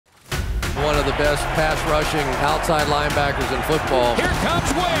one of the best pass rushing outside linebackers in football. Here comes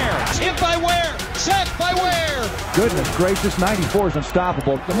Ware. Hit by Ware. Sacked by Ware. Goodness gracious, 94 is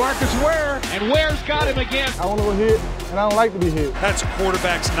unstoppable. DeMarcus Ware. And Ware's got him again. I want to hit, and I don't like to be hit. That's a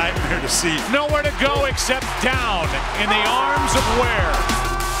quarterback's nightmare to see. Nowhere to go except down in the arms of Ware.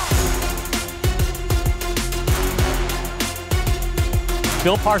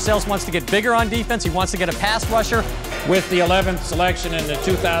 Bill Parcells wants to get bigger on defense. He wants to get a pass rusher. With the 11th selection in the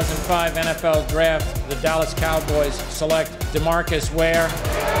 2005 NFL Draft, the Dallas Cowboys select DeMarcus Ware,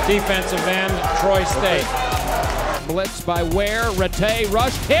 defensive end, Troy State. Blitz by Ware, Rattay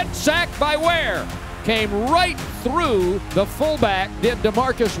rushed, hit, sacked by Ware. Came right through the fullback, did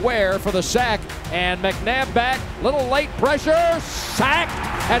DeMarcus Ware for the sack, and McNabb back, little late pressure, sacked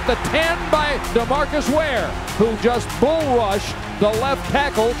at the 10 by DeMarcus Ware, who just bull rushed the left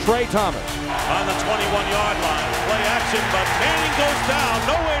tackle, Trey Thomas. On the 21-yard line, play action, but Manning goes down,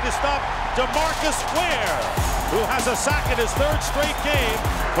 no way to stop DeMarcus Ware, who has a sack in his third straight game.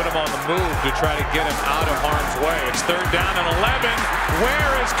 Put him on the move to try to get him out of harm's way. It's 3rd down and 11.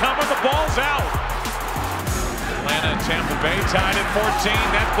 Ware is coming, the ball's out. Atlanta and Tampa Bay tied at 14.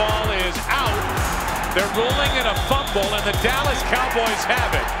 That ball is out. They're ruling it a fumble, and the Dallas Cowboys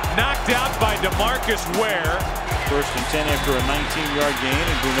have it. Knocked out by DeMarcus Ware. 1st and 10 after a 19-yard gain,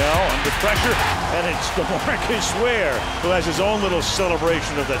 and Brunell under pressure, and it's DeMarcus Ware who has his own little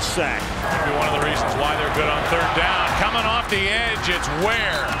celebration of that sack. Maybe one of the reasons why they're good on 3rd down. Coming off the edge, it's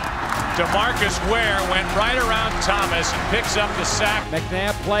Ware. DeMarcus Ware went right around Thomas and picks up the sack.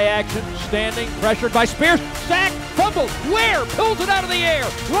 McNabb play action, standing, pressured by Spears. Sack, fumble. Ware pulls it out of the air,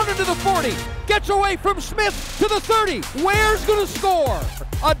 running to the 40, gets away from Smith to the 30. Ware's going to score.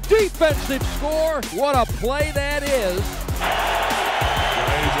 A defensive score. What a play that is.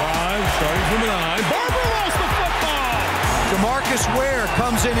 Drive, starting from the 9. Barber lost the football. DeMarcus Ware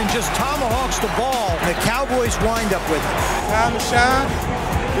comes in and just tomahawks the ball. The Cowboys wind up with it. Time to shine.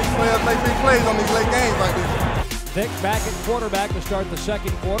 Big players make big plays on these late games like this. Vick back at quarterback to start the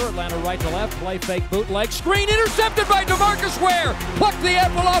 2nd quarter. Atlanta right to left, play fake bootleg. Screen intercepted by DeMarcus Ware. Plucked the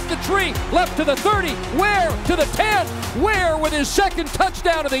apple off the tree. Left to the 30. Ware to the 10. Ware with his 2nd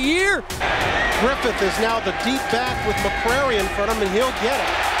touchdown of the year. Griffith is now the deep back with McCrary in front of him, and he'll get it.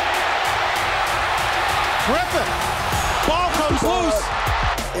 Griffith. Ball comes loose.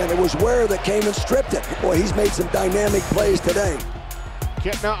 And it was Ware that came and stripped it. Boy, he's made some dynamic plays today.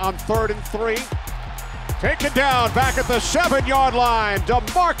 Kitna on 3rd and 3. Taken down back at the 7-yard line.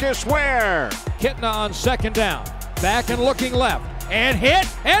 DeMarcus Ware. Kitna on 2nd down. Back and looking left. And hit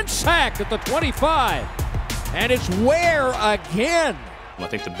and sacked at the 25. And it's Ware again. I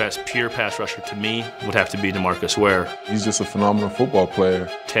think the best pure pass rusher to me would have to be DeMarcus Ware. He's just a phenomenal football player.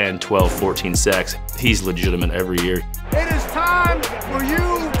 10, 12, 14 sacks. He's legitimate every year. It is time for you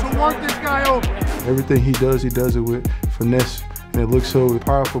to work this guy over. Everything he does it with finesse. And it looks so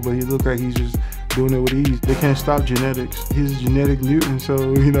powerful, but he looks like he's just doing it with ease. They can't stop genetics. He's a genetic mutant,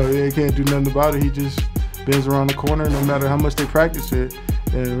 so, they can't do nothing about it. He just bends around the corner no matter how much they practice it.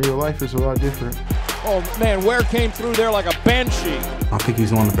 And in real life, it's a lot different. Oh, man, Ware came through there like a banshee. I think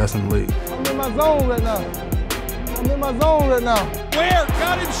he's one of the best in the league. I'm in my zone right now. Ware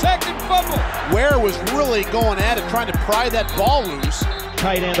got him sacked and fumbled. Ware was really going at it, trying to pry that ball loose.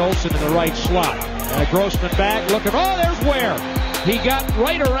 Tight end Olsen in the right slot. And Grossman back, looking, there's Ware. He got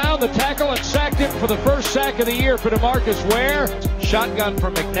right around the tackle and sacked him for the 1st sack of the year for DeMarcus Ware. Shotgun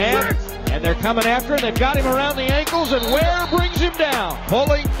from McNabb, and they're coming after him. They've got him around the ankles, and Ware brings him down.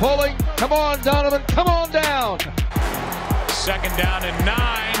 Pulling. Come on, Donovan, come on down. 2nd down and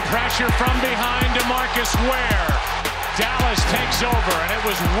 9. Pressure from behind DeMarcus Ware. Dallas takes over, and it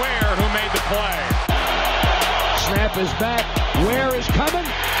was Ware who made the play. Snap is back. Ware is coming.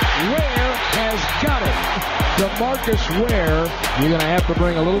 Ware has got it. DeMarcus Ware, you're going to have to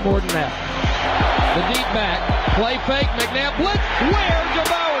bring a little more than that. The deep back, play fake, McNabb blitz, Ware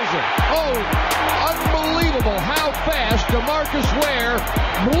devours it. Oh, unbelievable how fast DeMarcus Ware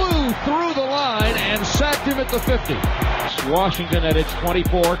blew through the line and sacked him at the 50. Washington at its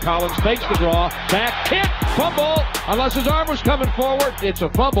 24, Collins fakes the draw, back hit, fumble, unless his arm was coming forward, it's a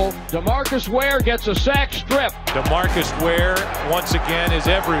fumble. DeMarcus Ware gets a sack strip. DeMarcus Ware, once again, is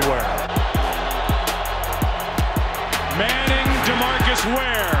everywhere. Manning, DeMarcus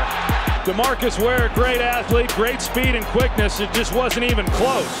Ware. DeMarcus Ware, great athlete, great speed and quickness. It just wasn't even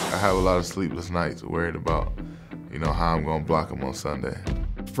close. I have a lot of sleepless nights worried about, how I'm going to block him on Sunday.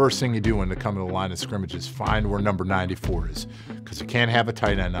 First thing you do when they come to the line of scrimmage is find where number 94 is, because you can't have a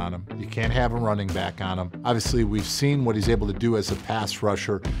tight end on him. You can't have a running back on him. Obviously, we've seen what he's able to do as a pass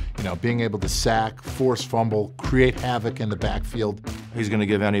rusher, being able to sack, force fumble, create havoc in the backfield. He's going to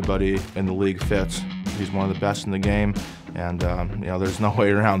give anybody in the league fits. He's one of the best in the game, and you know, there's no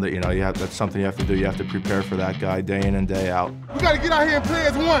way around it. You know, that's something you have to do. You have to prepare for that guy day in and day out. We got to get out here and play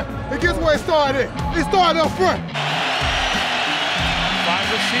as one. And guess where it started? It started up front. 5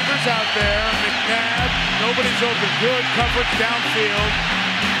 receivers out there. McNabb, nobody's open. Good coverage downfield.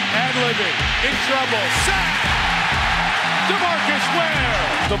 Ad-libbing, in trouble. Sack! DeMarcus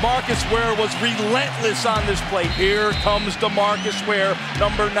Ware! DeMarcus Ware was relentless on this play. Here comes DeMarcus Ware,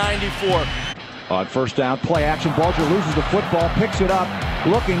 number 94. On first down, play action, Bulger loses the football, picks it up,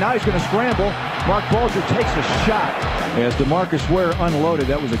 looking, now he's going to scramble. Mark Bulger takes a shot. As DeMarcus Ware unloaded,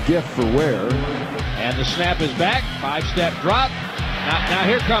 that was a gift for Ware. And the snap is back, 5-step drop. Now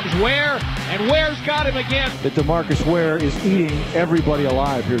here comes Ware, and Ware's got him again. That DeMarcus Ware is eating everybody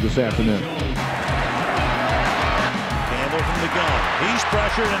alive here this afternoon. Campbell from the gun. He's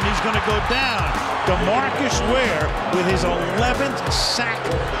pressured, and he's going to go down. DeMarcus Ware with his 11th sack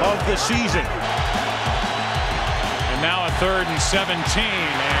of the season. And now a 3rd and 17,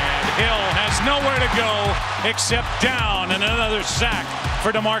 and Hill has nowhere to go except down, and another sack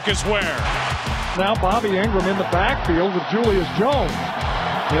for DeMarcus Ware. Now Bobby Ingram in the backfield with Julius Jones.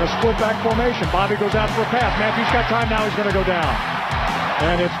 In a split back formation. Bobby goes out for a pass. Matthew's got time now. He's going to go down.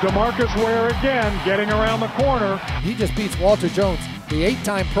 And it's DeMarcus Ware again getting around the corner. He just beats Walter Jones, the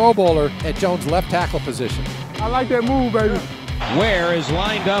 8-time Pro Bowler at Jones' left tackle position. I like that move, baby. Ware is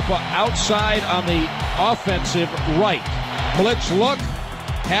lined up outside on the offensive right. Blitz look.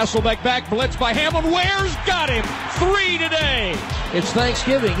 Hasselbeck back, blitz by Hamlin. Ware's got him. 3 today. It's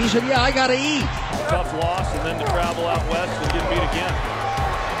Thanksgiving. He said, yeah, I got to eat. Tough loss, and then to travel out west and get beat again.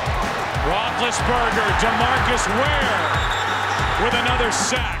 Roethlisberger, DeMarcus Ware with another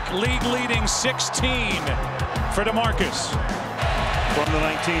sack. League-leading 16 for DeMarcus. From the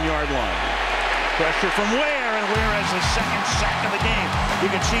 19-yard line. Pressure from Ware, and Ware has his 2nd sack of the game.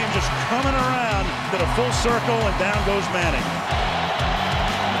 You can see him just coming around, did a full circle, and down goes Manning.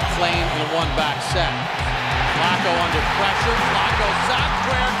 McClain in a one-back set. Flacco under pressure. Flacco sack.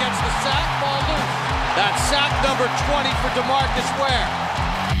 Ware gets the sack. Ball loose. That's sack number 20 for DeMarcus Ware.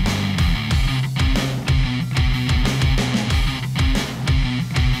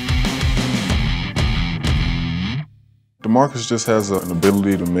 DeMarcus just has an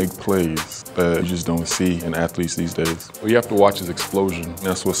ability to make plays that you just don't see in athletes these days. You have to watch his explosion.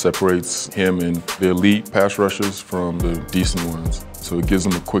 That's what separates him and the elite pass rushers from the decent ones. So it gives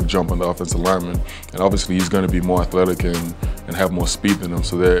him a quick jump on the offensive lineman. And obviously he's going to be more athletic and have more speed than them,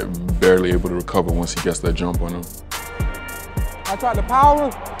 so they're barely able to recover once he gets that jump on him. I tried to power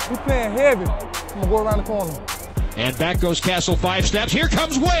him. He's playing heavy. I'm going to go around the corner. And back goes Castle 5 steps. Here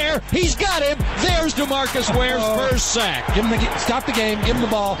comes Ware. He's got him. There's DeMarcus Ware's first sack. Stop the game. Give him the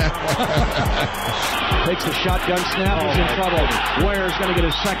ball. Takes the shotgun snap. He's in trouble. Ware's going to get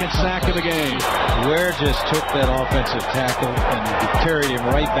his 2nd sack of the game. Ware just took that offensive tackle and carried him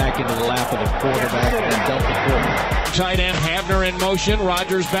right back into the lap of the quarterback and dealt the quarterback. Tight end Havner in motion.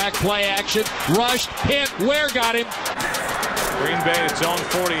 Rodgers back, play action. Rushed, hit. Ware got him. Green Bay at zone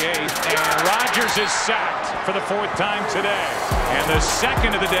 48, and Rodgers is sacked for the 4th time today. And the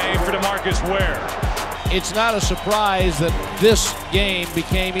 2nd of the day for DeMarcus Ware. It's not a surprise that this game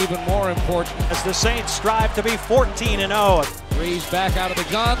became even more important as the Saints strive to be 14-0. Breeze back out of the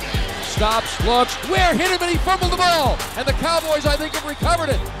gun, stops, looks. Ware hit him and he fumbled the ball. And the Cowboys, I think, have recovered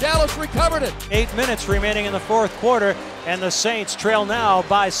it. Dallas recovered it. 8 minutes remaining in the 4th quarter, and the Saints trail now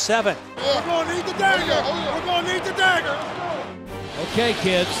by 7. We're going to need the dagger. We're going to need the dagger. Okay,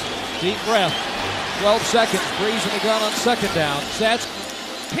 kids, deep breath. 12 seconds, Breeze in the gun on 2nd down. Sets,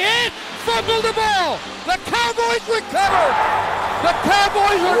 hit, fumbled the ball. The Cowboys recover. The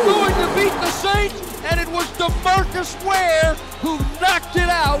Cowboys are going to beat the Saints, and it was DeMarcus Ware who knocked it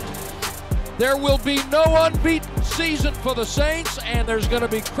out. There will be no unbeaten season for the Saints, and there's going to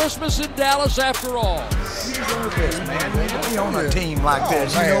be Christmas in Dallas after all. You deserve this, man. You be on a team like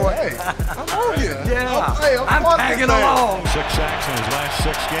this. You know what? Hey, I'm on you. Yeah, I'm tagging along. 6 sacks in his last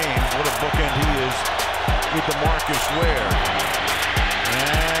 6 games. What a bookend he is with DeMarcus Ware.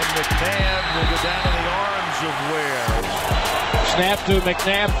 And McNabb will go down in the arms of Ware. Snap to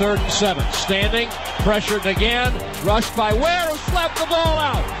McNabb, 3rd and 7. Standing, pressured again, rushed by Ware, who slapped the ball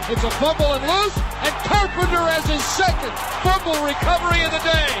out. It's a fumble and loose, and Carpenter has his 2nd fumble recovery of the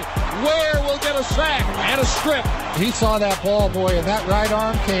day. Ware will get a sack and a strip. He saw that ball, boy, and that right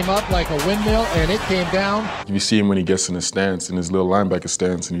arm came up like a windmill, and it came down. You see him when he gets in his stance, in his little linebacker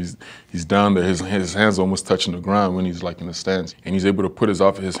stance, and he's down there. His hands almost touching the ground when he's like in the stance, and he's able to put his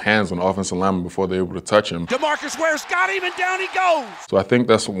hands on the offensive lineman before they're able to touch him. DeMarcus Ware's got him, and down he goes. So I think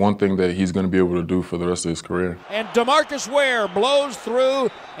that's one thing that he's going to be able to do for the rest of his career. And DeMarcus Ware blows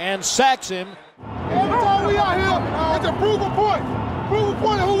through and sacks him. Every time we out here, it's a proof of point. Proof of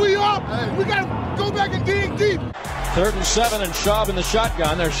point of who we are. We got to go back and dig deep. 3rd and 7 and Schaub in the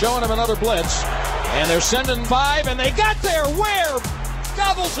shotgun. They're showing him another blitz. And they're sending 5, and they got there. Ware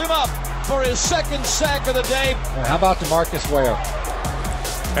gobbles him up for his 2nd sack of the day. How about DeMarcus Ware?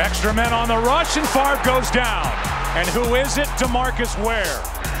 Extra men on the rush, and Favre goes down. And who is it? DeMarcus Ware.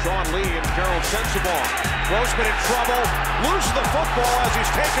 Sean Lee and Carroll sends the ball. Grossman in trouble. Loses the football as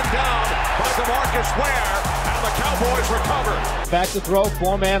he's taken down by DeMarcus Ware. And the Cowboys recover. Back to throw,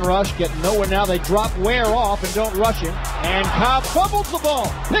 4-man rush, getting nowhere now. They drop Ware off and don't rush him. And Cobb fumbles the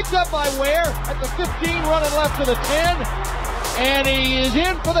ball. Picked up by Ware at the 15, running left to the 10. And he is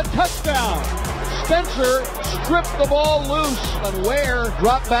in for the touchdown. Spencer stripped the ball loose, and Ware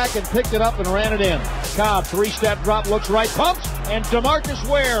dropped back and picked it up and ran it in. Cobb, 3-step drop, looks right, pumps, and DeMarcus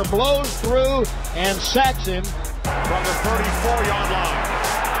Ware blows through and sacks him. From the 34-yard line,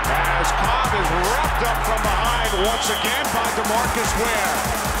 as Cobb is wrapped up from behind once again by DeMarcus Ware.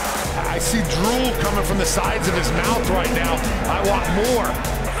 I see drool coming from the sides of his mouth right now. I want more.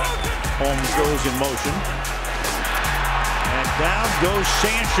 Holmes goes in motion. And down goes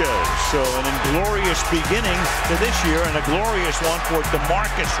Sanchez. So an inglorious beginning to this year and a glorious one for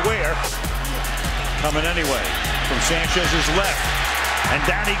DeMarcus Ware. Coming anyway from Sanchez's left. And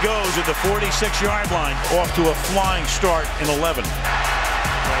down he goes at the 46-yard line. Off to a flying start in 11.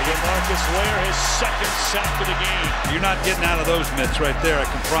 DeMarcus Ware, his 2nd sack of the game. You're not getting out of those mitts right there, I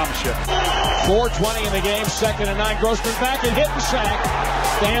can promise you. 4:20 in the game, 2nd and 9. Grossman back and hit the sack.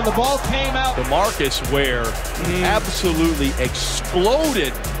 And the ball came out. DeMarcus Ware absolutely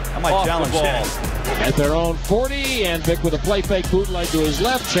exploded off the ball. At their own 40, and Vic with a play fake bootleg to his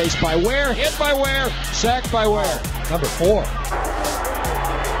left. Chased by Ware, hit by Ware, sacked by Ware. Number 4.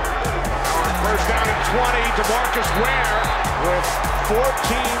 First down and 20, DeMarcus Ware with 14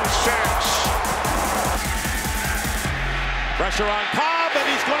 sacks. Pressure on Cobb, and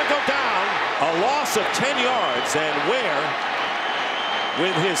he's going to go down. A loss of 10 yards, and Ware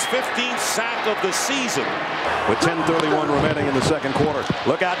with his 15th sack of the season. With 10:31 remaining in the 2nd quarter.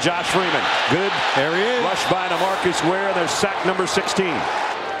 Look out, Josh Freeman. Good. There he is. Rush by DeMarcus Ware. There's sack number 16.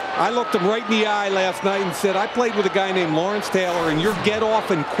 I looked him right in the eye last night and said, I played with a guy named Lawrence Taylor, and your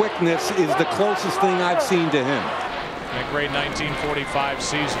get-off and quickness is the closest thing I've seen to him. A great 1945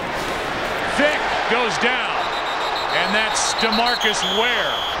 season. Vic goes down. And that's DeMarcus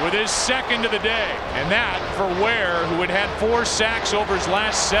Ware with his 2nd of the day. And that, for Ware, who had 4 sacks over his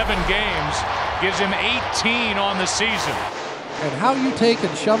last 7 games, gives him 18 on the season. And how you take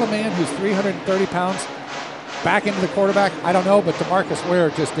and shove a man who's 330 pounds back into the quarterback, I don't know, but DeMarcus Ware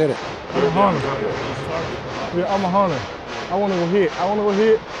just did it. I'm a hunter. Yeah, I'm a hunter. I want to go hit. I want to go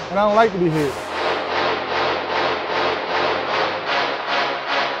hit, and I don't like to be hit.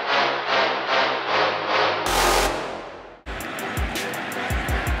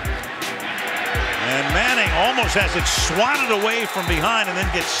 Almost has it swatted away from behind and then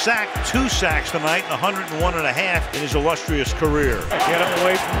gets sacked. 2 sacks tonight and 101.5 in his illustrious career. Get him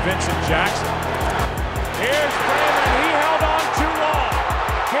away from Vincent Jackson. Here's Freeman. He held on too long.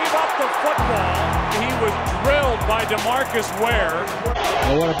 Gave up the football. He was drilled by DeMarcus Ware.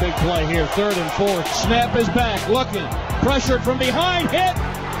 Oh, what a big play here. 3rd and 4. Snap is back. Looking. Pressured from behind. Hit.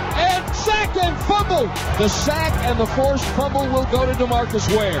 And sacked and fumbled. The sack and the forced fumble will go to DeMarcus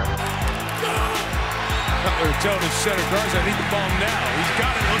Ware. Cutler told his center guards, I need the ball now. He's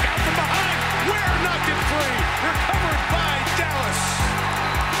got it. Look out from behind. Ware knocked it free. Recovered by Dallas.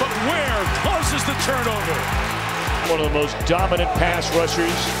 But Ware causes the turnover. One of the most dominant pass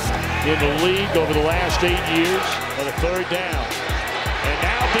rushers in the league over the last 8 years. On a 3rd down. And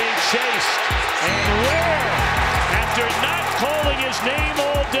now being chased. And Ware, after not calling his name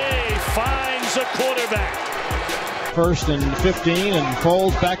all day, finds a quarterback. 1st and 15, and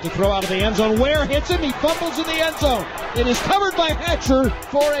Foles back to throw out of the end zone. Ware hits him. He fumbles in the end zone. It is covered by Hatcher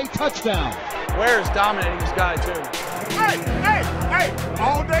for a touchdown. Ware is dominating this guy, too. Hey,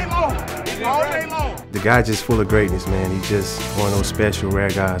 all day long. All day long. The guy just full of greatness, man. He's just one of those special, rare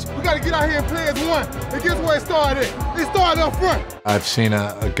guys. We got to get out here and play as one. And guess where it started? It started up front. I've seen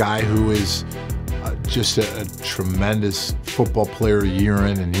a guy who is just a tremendous football player year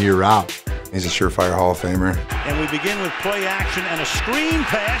in and year out. He's a surefire Hall of Famer. And we begin with play action and a screen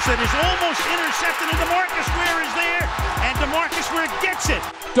pass that is almost intercepted, and DeMarcus Ware is there, and DeMarcus Ware gets it.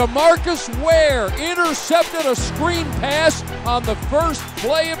 DeMarcus Ware intercepted a screen pass on the first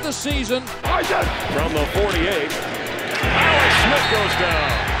play of the season. From the 48, Alex Smith goes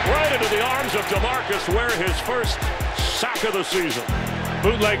down right into the arms of DeMarcus Ware, his first sack of the season.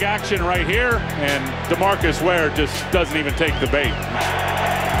 Bootleg action right here, and DeMarcus Ware just doesn't even take the bait.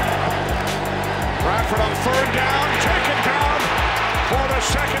 Bradford on third down, taken down for the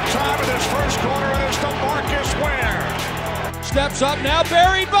second time in his first quarter. It is DeMarcus Ware. Steps up now,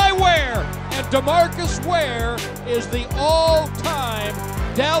 buried by Ware. And DeMarcus Ware is the all-time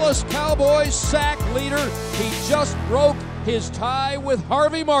Dallas Cowboys sack leader. He just broke his tie with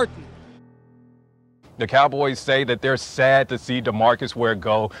Harvey Martin. The Cowboys say that they're sad to see DeMarcus Ware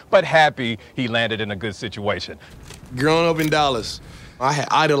go, but happy he landed in a good situation. Growing up in Dallas, I had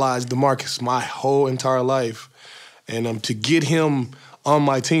idolized DeMarcus my whole entire life. And to get him on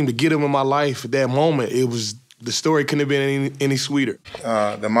my team, to get him in my life at that moment, the story couldn't have been any sweeter.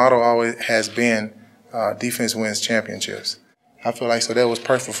 The motto always has been defense wins championships. I feel like that was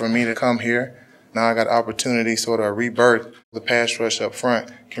perfect for me to come here. Now I got an opportunity sort of rebirth. The pass rush up front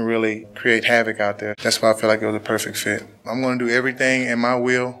can really create havoc out there. That's why I feel like it was a perfect fit. I'm going to do everything in my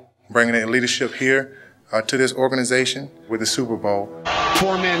will, bringing in leadership here to this organization with the Super Bowl.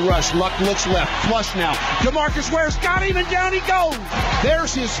 Four-man rush. Luck looks left. Flush now. DeMarcus Ware's got him, and down he goes.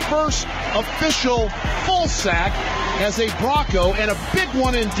 There's his first official full sack as a Bronco, and a big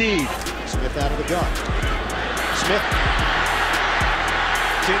one indeed. Smith out of the gun. Smith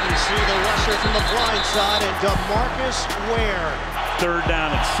didn't see the rusher from the blind side, and DeMarcus Ware. Third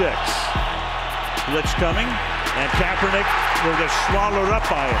down and 6. Blitz coming, and Kaepernick will get swallowed up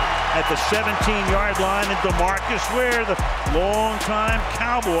by it at the 17-yard line, and DeMarcus Ware, the longtime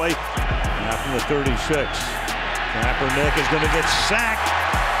Cowboy, now from the 36. Kaepernick is going to get sacked.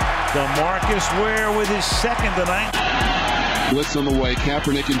 DeMarcus Ware with his second tonight. Blitz on the way.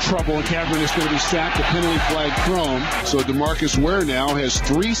 Kaepernick in trouble, and Kaepernick's going to be sacked. A penalty flag thrown. So DeMarcus Ware now has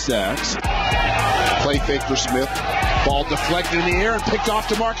 3 sacks. Play fake for Smith. Ball deflected in the air and picked off.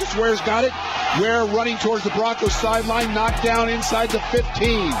 DeMarcus Ware's got it. Ware running towards the Broncos sideline, knocked down inside the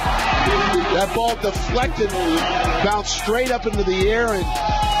 15. That ball deflected, bounced straight up into the air, and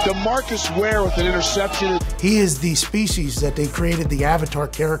DeMarcus Ware with an interception. He is the species that they created the Avatar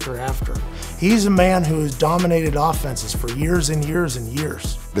character after. He's a man who has dominated offenses for years and years and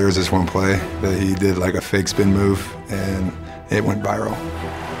years. There was this one play that he did like a fake spin move, and it went viral.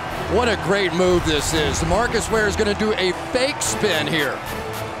 What a great move this is. DeMarcus Ware is going to do a fake spin here.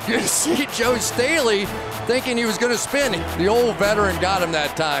 You can see Joe Staley thinking he was going to spin. The old veteran got him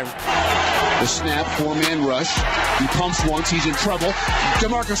that time. The snap, four-man rush. He pumps once, he's in trouble.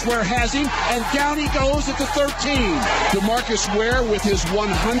 DeMarcus Ware has him, and down he goes at the 13. DeMarcus Ware with his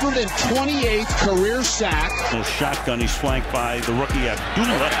 128th career sack. The shotgun, he's flanked by the rookie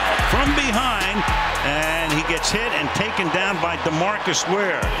Abdullah from behind, and he gets hit and taken down by DeMarcus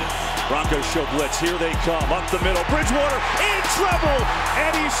Ware. Broncos show blitz. Here they come. Up the middle. Bridgewater in trouble,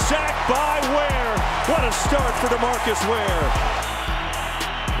 and he's sacked by Ware. What a start for DeMarcus Ware.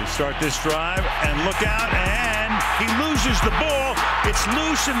 They start this drive, and look out, and he loses the ball. It's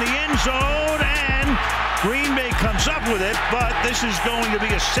loose in the end zone, and Green Bay comes up with it, but this is going to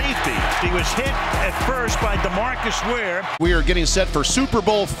be a safety. He was hit at first by DeMarcus Ware. We are getting set for Super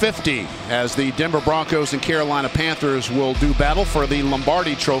Bowl 50 as the Denver Broncos and Carolina Panthers will do battle for the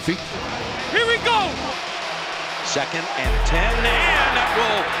Lombardi Trophy. Here we go. 2nd and 10, and that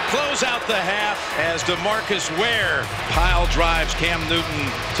will close out the half as DeMarcus Ware pile drives Cam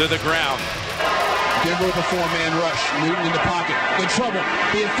Newton to the ground. Denver with a four-man rush. Newton in the pocket. In trouble.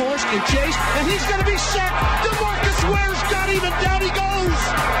 Being forced and chased, and he's going to be sacked. DeMarcus Ware's got him, and down he goes.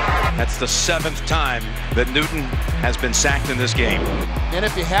 That's the 7th time that Newton has been sacked in this game. And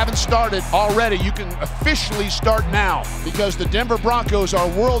if you haven't started already, you can officially start now because the Denver Broncos are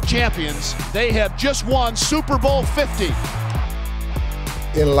world champions. They have just won Super Bowl 50.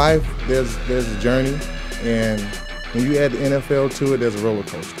 In life, there's a journey, and when you add the NFL to it, there's a roller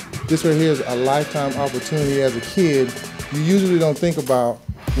coaster. This right here is a lifetime opportunity as a kid. You usually don't think about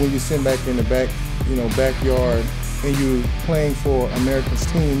when you sit back in the backyard and you're playing for America's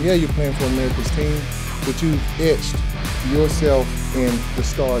team. Yeah, you're playing for America's team, but you've etched yourself in the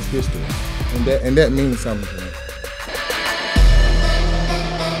Stars' history, and that means something to me.